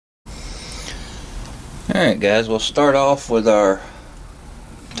Alright guys, we'll start off with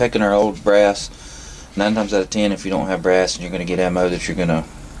taking our old brass. 9 times out of 10, if you don't have brass and you're going to get ammo that you're going to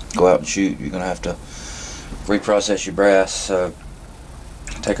go out and shoot, you're going to have to reprocess your brass. So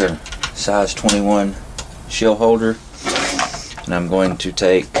take our size 21 shell holder, and I'm going to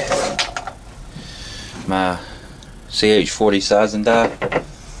take my CH40 sizing die.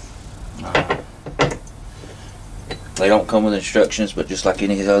 They don't come with instructions, but just like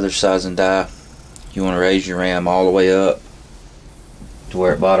any other sizing die, you want to raise your ram all the way up to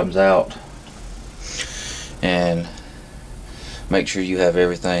where it bottoms out, and make sure you have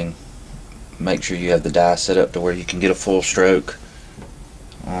everything. Make sure you have the die set up to where you can get a full stroke.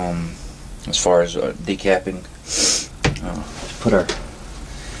 As far as decapping, put our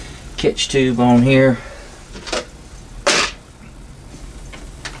catch tube on here.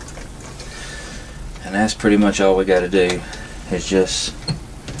 And that's pretty much all we got to do, is just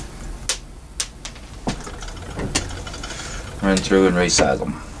run through and resize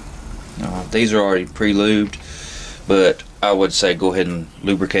them. These are already pre-lubed, but I would say go ahead and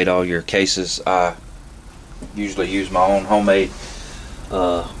lubricate all your cases. I usually use my own homemade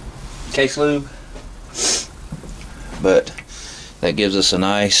case lube, but that gives us a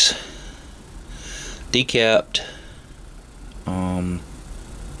nice decapped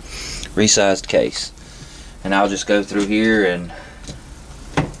resized case. And I'll just go through here and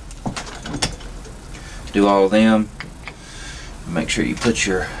do all of them. Make sure you put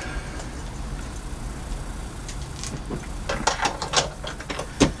your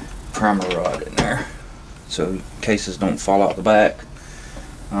primer rod in there so cases don't fall out the back.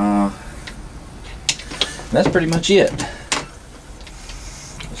 That's pretty much it.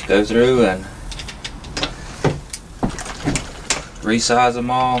 Let's go through and resize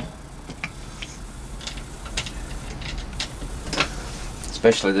them all.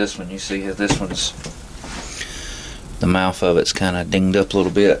 Especially this one. You see how this one's, the mouth of it's kind of dinged up a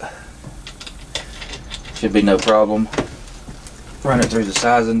little bit. Should be no problem. Run it through the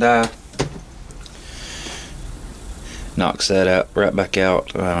sizing die. Knocks that out, right back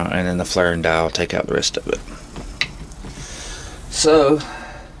out, and then the flaring die will take out the rest of it. So,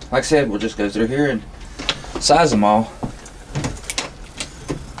 like I said, we'll just go through here and size them all.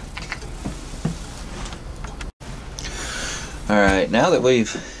 Alright, now that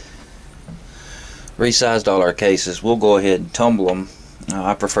we've resized all our cases, we'll go ahead and tumble them.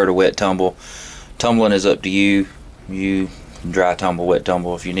 I prefer to wet tumble. Tumbling is up to you. You dry tumble, wet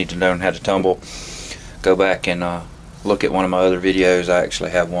tumble. If you need to learn how to tumble, go back and look at one of my other videos. I actually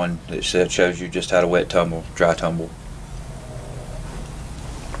have one that shows you just how to wet tumble, dry tumble.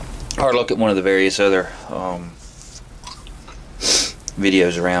 Or look at one of the various other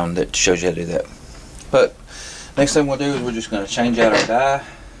videos around that shows you how to do that. But next thing we'll do is we're just going to change out our die,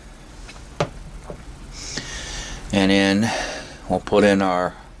 and then we'll put in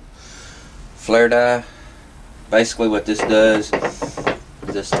our flare die. Basically what this does,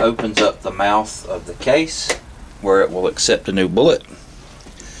 this opens up the mouth of the case where it will accept a new bullet.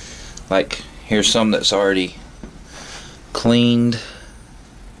 Like here's some that's already cleaned.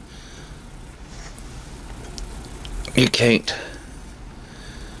 You can't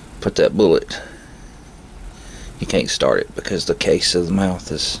put that bullet, you can't start it because the case of the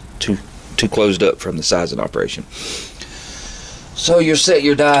mouth is too closed up from the sizing operation. So you set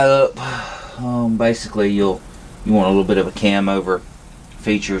your die up. Basically you want a little bit of a cam over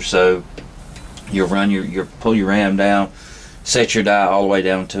feature, so you'll run your pull your ram down, set your die all the way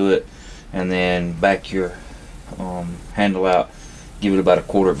down to it, and then back your handle out, give it about a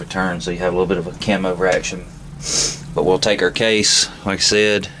quarter of a turn so you have a little bit of a cam over action. But we'll take our case, like I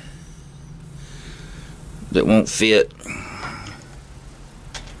said, that won't fit,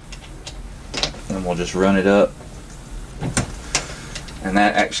 and we'll just run it up, and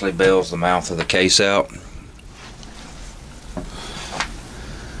that actually bails the mouth of the case out.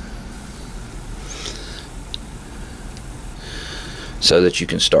 So that you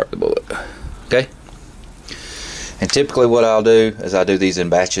can start the bullet. Okay? And typically what I'll do is I do these in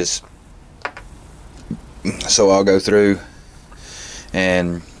batches. So I'll go through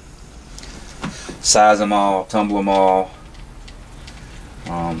and size them all, tumble them all,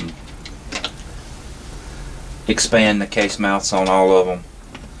 expand the case mouths on all of them,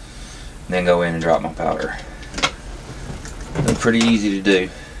 and then go in and drop my powder. They're pretty easy to do.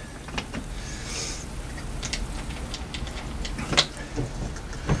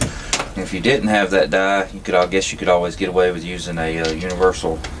 If you didn't have that die, I guess you could always get away with using a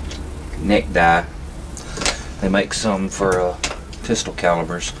universal neck die. They make some for pistol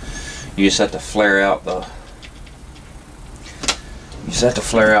calibers. You just have to flare out the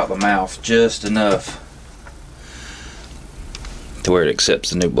mouth just enough to where it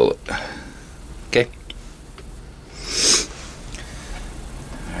accepts the new bullet. Okay.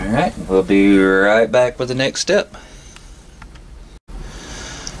 Alright, we'll be right back with the next step.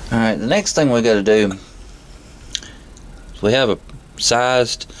 Alright, the next thing we got to do is we have a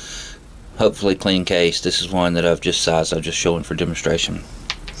sized, hopefully clean case. This is one that I've just sized, I'm just showing for demonstration.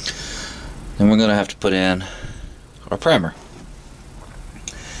 Then we're going to have to put in our primer.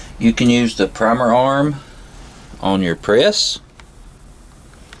 You can use the primer arm on your press,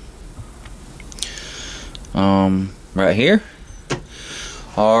 right here,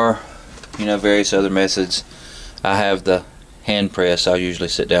 or various other methods. I have the hand press. I usually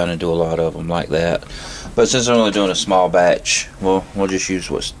sit down and do a lot of them like that, but since I'm only doing a small batch, we'll just use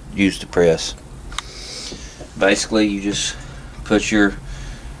what's used to press. Basically, you just put your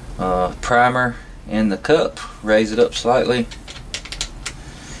primer in the cup, raise it up slightly,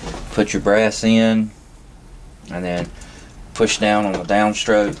 put your brass in, and then push down on the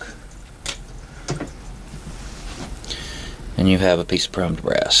downstroke, and you have a piece of primed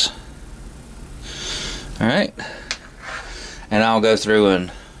brass. Alright, and I'll go through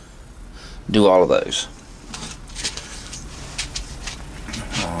and do all of those.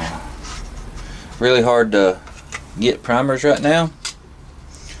 Really hard to get primers right now,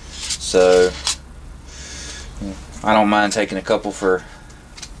 so I don't mind taking a couple for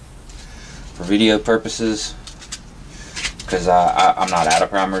video purposes, because I'm not out of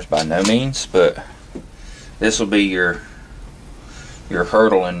primers by no means, but this will be your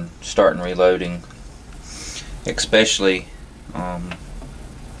hurdle in starting reloading, especially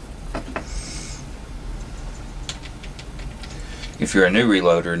if you're a new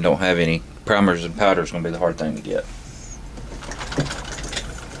reloader and don't have any primers. And powder is going to be the hard thing to get.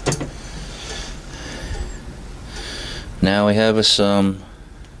 Now we have some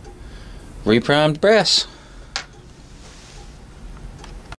reprimed brass.